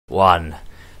1.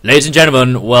 Ladies and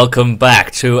gentlemen, welcome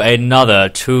back to another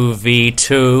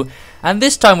 2v2. And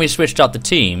this time we switched up the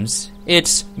teams.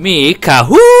 It's me,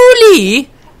 Kahoolee,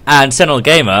 and TheSentinel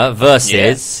Gamer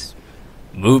versus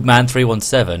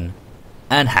Moobman317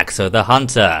 and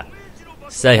HaxoTheHunter.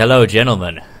 Say hello,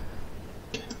 gentlemen.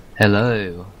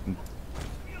 Hello.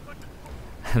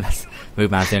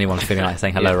 Moobman's the only one feeling like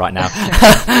saying hello right now.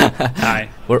 Hi.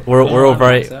 We're all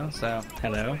very... So,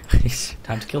 hello.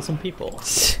 Time to kill some people.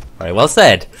 Very well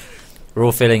said. We're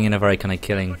all feeling in a very kind of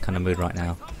killing kind of mood right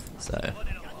now. So...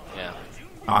 Yeah.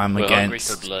 We're hungry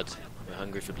for blood. We're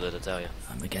hungry for blood, I tell you.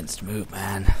 I'm against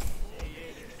Moobman.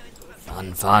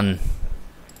 Fun.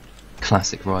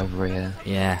 Classic rivalry here.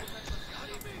 Yeah.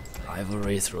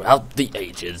 Rivalry throughout the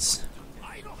ages.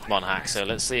 Come on, Haxo,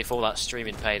 let's see if all that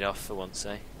streaming paid off for once,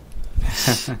 eh?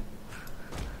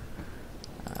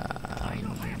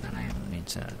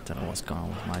 Don't know what's going on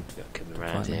with my coming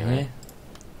around here. here.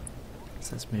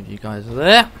 So let's move you guys over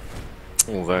there.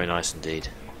 Oh, very nice indeed.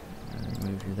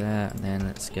 Move you there, and then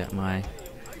let's get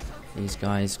these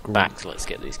guys back. Let's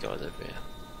get these guys over here.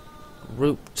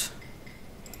 Grouped.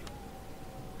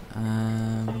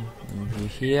 Move you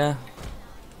here.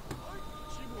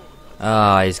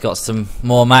 Ah, he's got some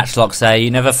more matchlocks there.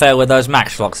 You never fail with those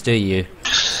matchlocks, do you?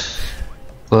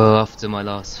 Well, after my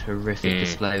last horrific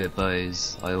display with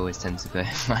bows, I always tend to go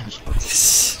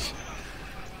matchlocks.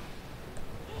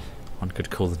 One could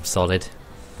call them solid.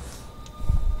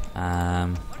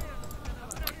 I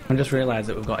just realised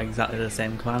that we've got exactly the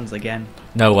same clans again.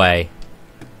 No way.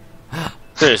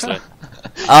 Seriously?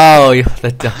 Oh, you're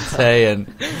the Dante and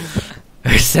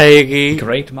Usagi.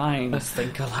 Great minds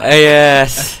think alike.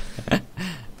 Yes.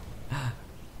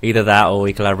 Either that or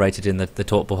we collaborated in the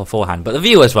talk beforehand, but the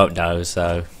viewers won't know,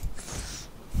 so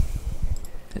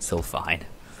it's all fine.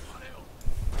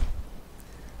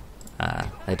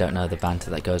 They don't know the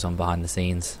banter that goes on behind the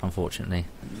scenes, unfortunately.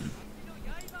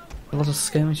 A lot of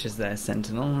skirmishes there,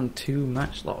 Sentinel, and 2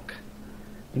 matchlock.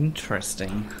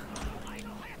 Interesting.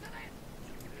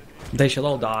 They shall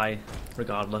all die,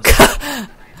 regardless.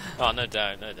 Oh, no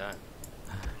doubt, no doubt.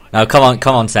 No,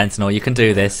 come on, Sentinel, you can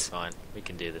do this. Fine, we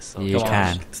can do this. You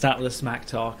can. Start with a smack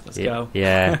talk. Let's go.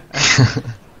 Yeah.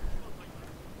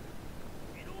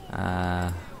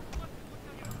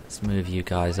 Let's move you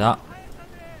guys up.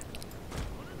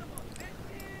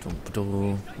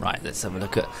 Right, let's have a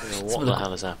look at what the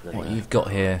hell is happening what there? you've got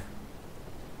here.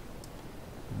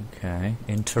 Okay,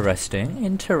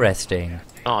 interesting.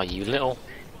 Oh, you little...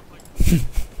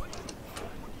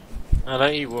 Oh,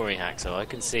 don't you worry, Haxo, I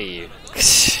can see you.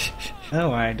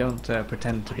 No, I don't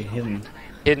pretend to be hidden.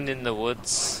 Hidden in the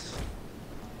woods.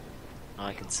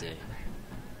 I can see.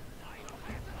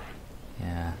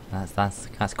 Yeah,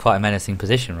 that's quite a menacing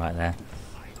position right there.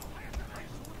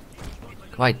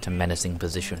 Quite a menacing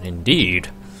position indeed.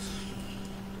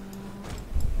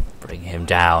 Bring him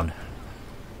down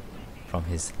from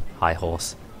his high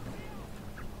horse.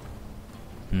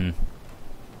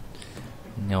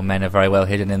 Your men are very well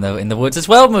hidden in the woods as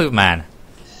well, Moobman.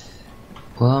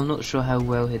 Well, I'm not sure how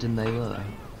well hidden they were.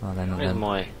 Well, then,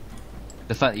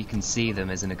 The fact that you can see them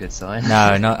isn't a good sign.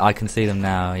 No, I can see them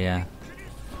now. Yeah.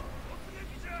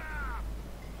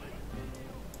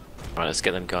 Right, let's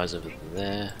get them guys over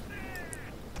there.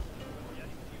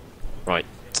 Right.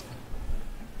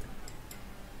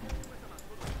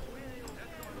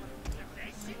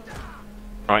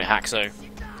 Right, Haxo.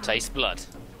 Taste blood.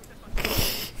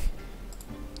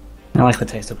 I like the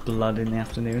taste of blood in the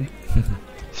afternoon.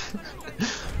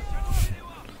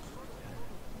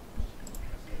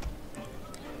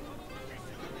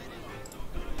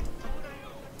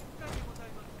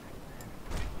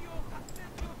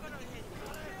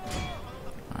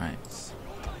 Right.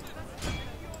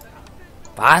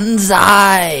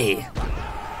 Banzai!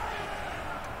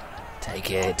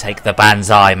 Take the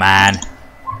Banzai, man.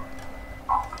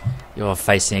 You're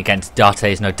facing against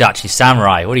Date's no Dachi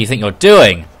Samurai. What do you think you're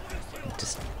doing?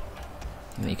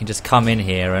 You can just come in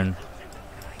here and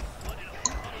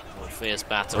Fierce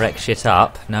battle. wreck shit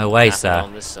up. No way, sir.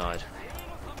 On this side.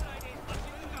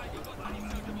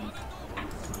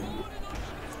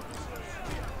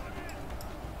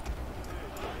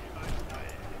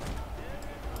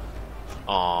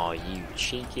 Aw, you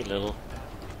cheeky little...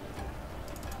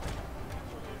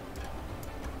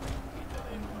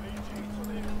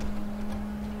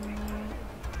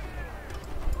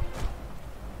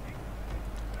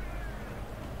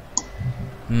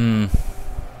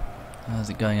 How's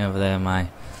it going over there, my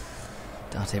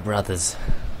Date brothers?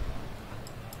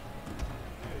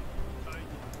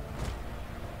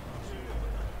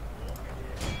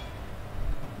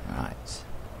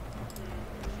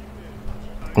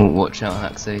 Watch out,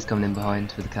 Haxo, he's coming in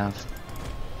behind with the cav.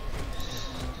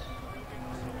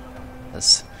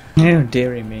 Let's Oh,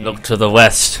 dearie me. look to the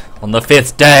west on the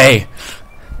 5th day.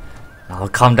 I'll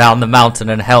come down the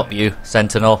mountain and help you,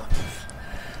 Sentinel.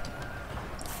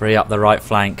 Free up the right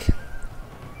flank.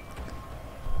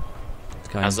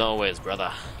 As always,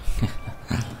 brother.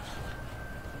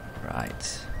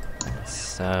 Right.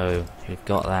 So we've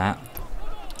got that.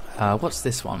 What's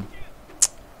this one?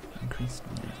 Increased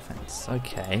defense.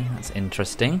 Okay, that's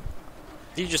interesting.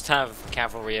 Do you just have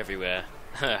cavalry everywhere,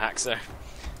 Haxo?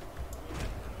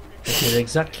 It is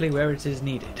exactly where it is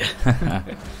needed.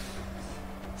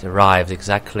 He's arrived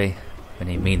exactly when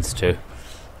he means to.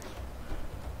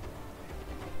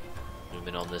 We've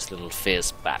been on this little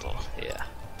fierce battle here.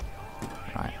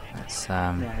 Right, let's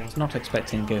Yeah, I was not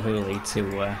expecting Kahoolee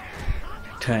to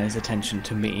turn his attention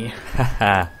to me.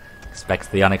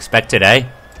 expect the unexpected, eh?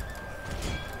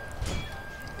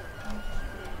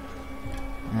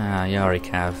 Ah, Yari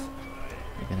Cav.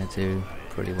 You're gonna do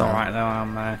pretty well. Alright, though,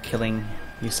 I'm killing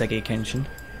Yusegi Kenshin.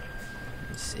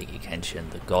 Sigi Kenshin,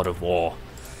 the god of war.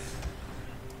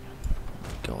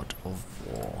 God of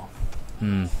war.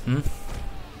 Mm-hmm.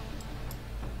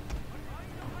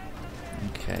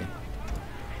 Okay.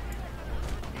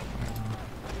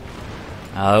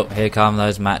 Oh, here come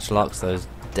those matchlocks, those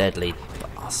deadly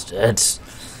bastards.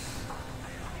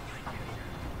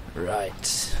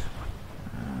 Right.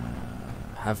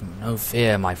 Have no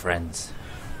fear, my friends.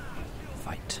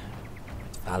 Fight.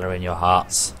 With valor in your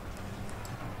hearts.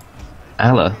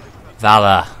 Allah.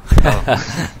 Valor.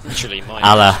 Literally, my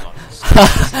Allah.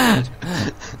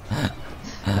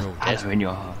 Allah in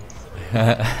your heart.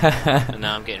 And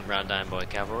now I'm getting round down by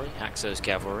cavalry. Haxo's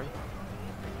cavalry.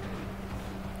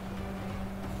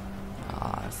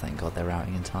 Ah, thank God they're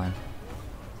routing in time.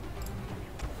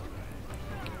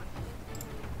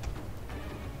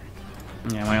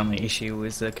 Yeah, my only issue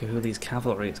is Kahoolee's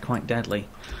cavalry. It's quite deadly.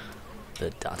 The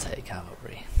Date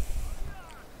cavalry.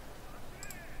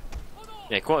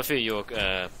 Yeah, quite a few of your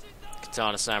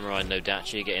Katana Samurai no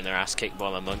Dachi are getting their ass kicked by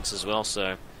my monks as well,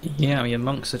 so... Yeah, your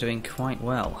monks are doing quite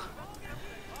well.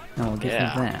 I'll give you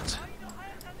that.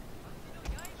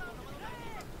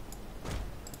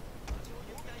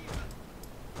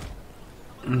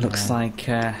 Looks like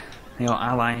your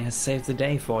ally has saved the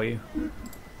day for you.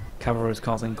 Cavalry is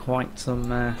causing quite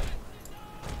some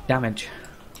damage.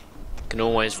 Can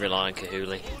always rely on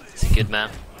Kahoolee. He's a good man.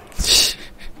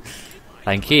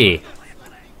 Thank you.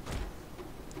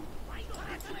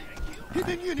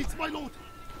 Hidden units, my lord!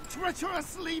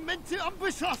 Treacherously meant to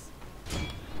ambush us!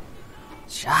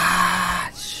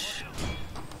 Charge!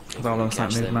 Well, looks like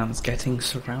Catch them. Moobman's getting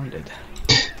surrounded.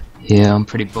 Yeah, I'm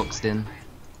pretty boxed in.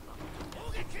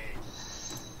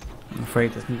 I'm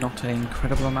afraid there's not an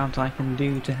incredible amount I can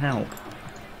do to help.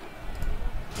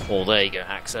 Oh, there you go,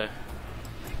 Haxo.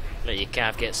 Let your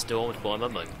cav get stormed by my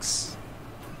monks.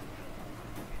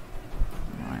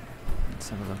 Right, let's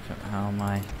have a look at how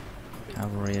my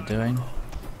cavalry are doing.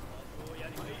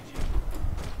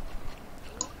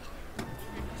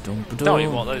 Tell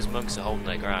you what, those monks are holding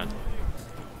their ground.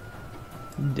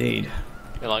 Indeed.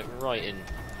 They're like right in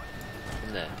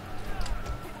there.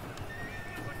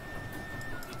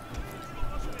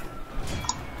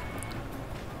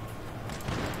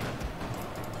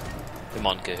 Come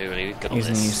on, Kahoolee, we've got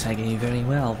Using this. Yusegi very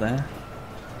well there.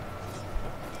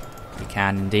 You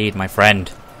can indeed, my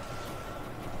friend.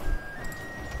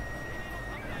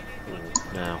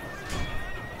 Now.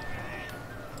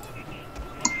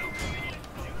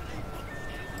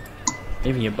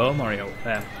 Even your bow warrior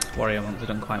ones have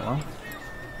done quite well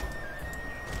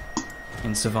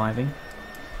in surviving.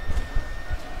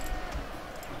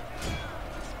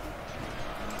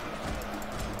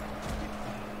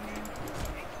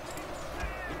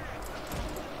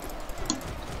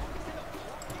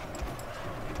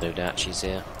 No doubt she's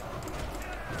here.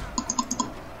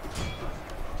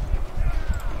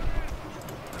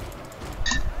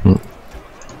 Come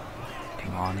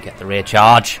on, get the rear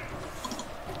charge.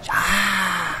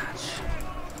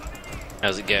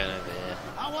 How's it going over here?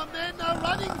 Our men are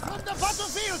running from the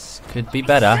battlefield! Could be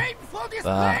better. Shame for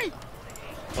display!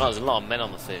 Well, there's a lot of men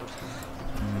on the field.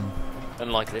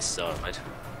 Unlike this side.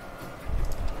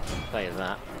 Play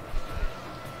that.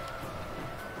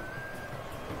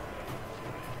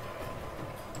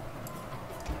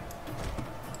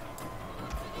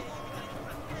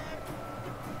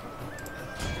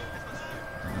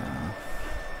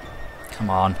 Come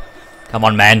on. Come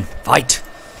on, men. Fight.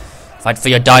 Fight for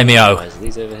your daimyo. Guys,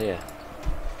 these over here.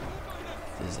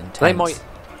 This is intense. They might.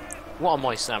 What are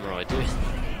my samurai doing?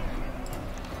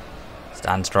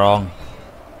 Stand strong.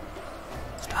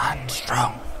 Stand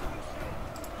strong.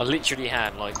 I literally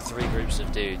had like 3 groups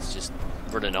of dudes just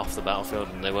running off the battlefield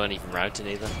and they weren't even routing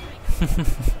either.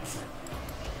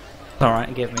 Alright,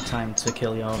 it gave me time to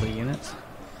kill your other units.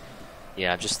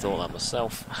 Yeah, I just thought that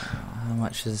myself. How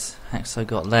much has Haxo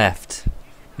got left?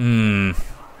 Hmm.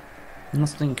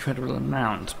 Not an incredible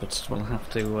amount, but we'll have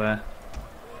to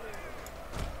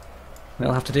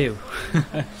do.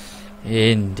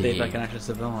 Indeed. See if I can actually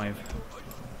survive.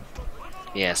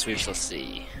 Yes, we shall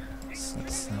see.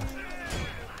 Let's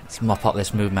mop up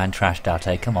this Moobman trash,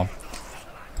 Date. Come on.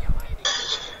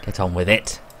 Get on with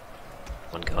it.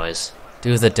 Come on, guys.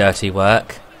 Do the dirty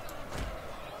work.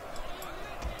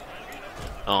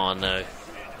 Oh no.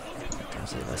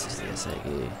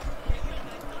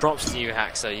 Props to you,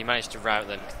 Haxo. You managed to rout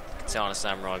the Katana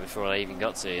Samurai before they even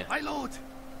got to you. My lord,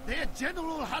 their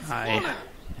general has Aye. fallen.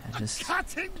 Yeah, just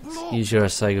Cutting blow. use your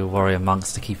Asoga warrior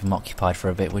monks to keep them occupied for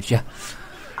a bit, would you?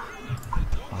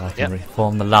 While I can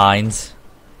reform the lines.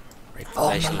 Reform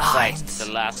They the shall fight lines.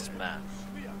 the last man.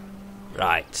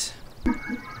 Right.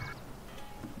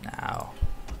 Now,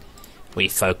 we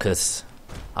focus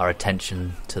our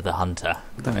attention to the hunter.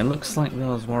 Though it looks like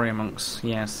those warrior monks,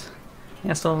 yes.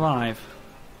 Yeah, still alive.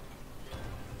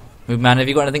 Moobman, have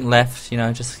you got anything left? You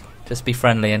know, just be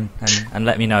friendly and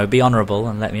let me know. Be honourable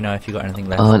and let me know if you got anything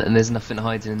left. Oh, and there's nothing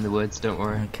hiding in the woods, don't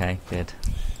worry. Okay, good.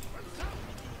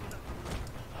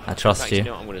 I trust Actually, you, you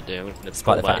know what I'm going to do? I'm going to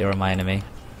despite the pull fact back. you're my enemy.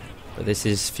 But this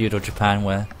is feudal Japan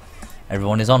where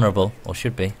everyone is honourable, or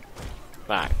should be.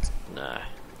 Back? No.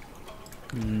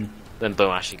 Then Bo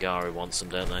Ashigaru wants them,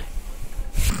 don't they?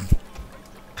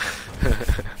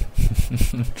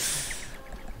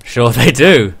 Sure they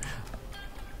do.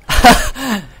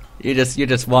 You're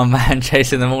just one man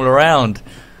chasing them all around.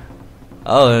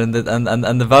 Oh, and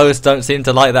the Voes don't seem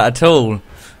to like that at all.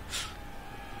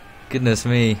 Goodness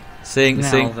me.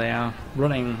 Now they are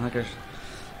running like a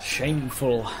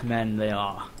shameful men they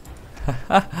are.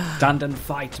 Stand and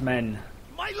fight, men.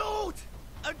 My lord,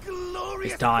 a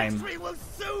glorious It's time. victory will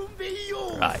soon be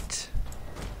yours. Right.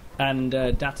 And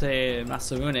Date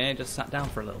Masamune just sat down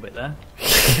for a little bit there.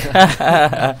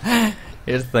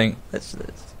 You just think, let's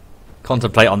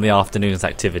contemplate on the afternoon's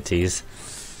activities.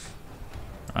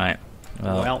 Right.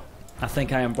 Well, I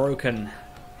think I am broken.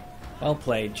 Well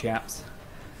played, chaps.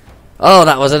 Oh,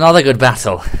 that was another good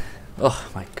battle. Oh,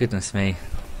 my goodness me.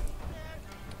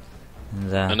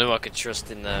 And, I knew I could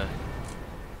trust in the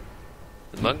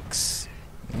monks.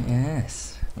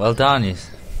 yes. Well done, you.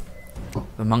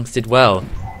 The monks did well.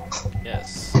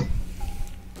 Yes.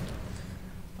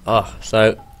 Oh,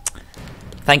 so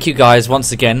thank you guys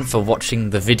once again for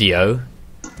watching the video.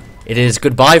 It is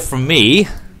goodbye from me.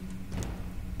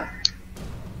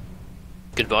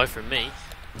 Goodbye from me.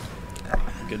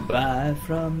 Goodbye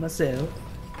from myself.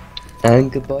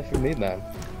 And goodbye from me, man.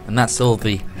 And that's all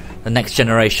the next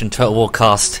generation Total War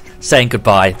cast saying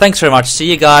goodbye. Thanks very much.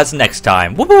 See you guys next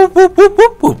time. Whoop whoop whoop whoop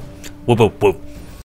whoop whoop whoop whoop.